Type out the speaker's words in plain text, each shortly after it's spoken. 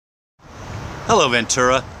Hello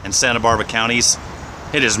Ventura and Santa Barbara counties.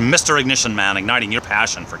 It is Mr. Ignition Man igniting your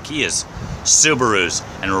passion for Kias, Subarus,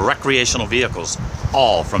 and recreational vehicles,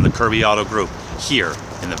 all from the Kirby Auto Group here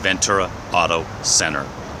in the Ventura Auto Center.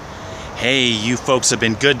 Hey, you folks have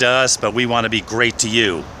been good to us, but we want to be great to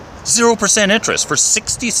you. 0% interest for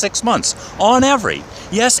 66 months on every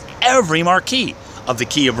marquee of the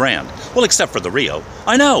Kia brand. Well, except for the Rio.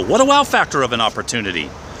 I know, what a wow factor of an opportunity.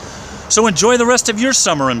 So enjoy the rest of your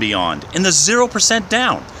summer and beyond in the 0%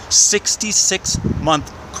 down,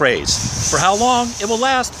 66-month craze. For how long it will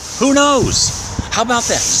last, who knows? How about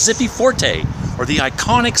that zippy Forte, or the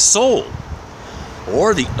iconic Soul,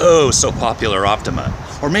 or the oh-so-popular Optima,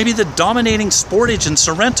 or maybe the dominating Sportage and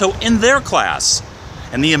Sorento in their class,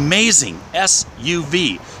 and the amazing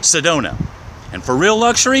SUV Sedona. And for real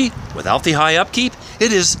luxury, without the high upkeep,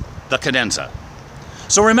 it is the Cadenza.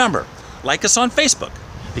 So remember, like us on Facebook,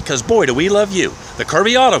 because boy do we love you, the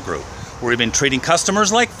Kirby Auto Group, where we've been treating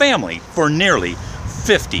customers like family for nearly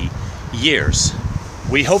 50 years.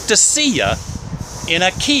 We hope to see ya in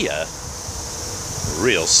a Kia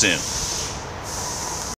real soon.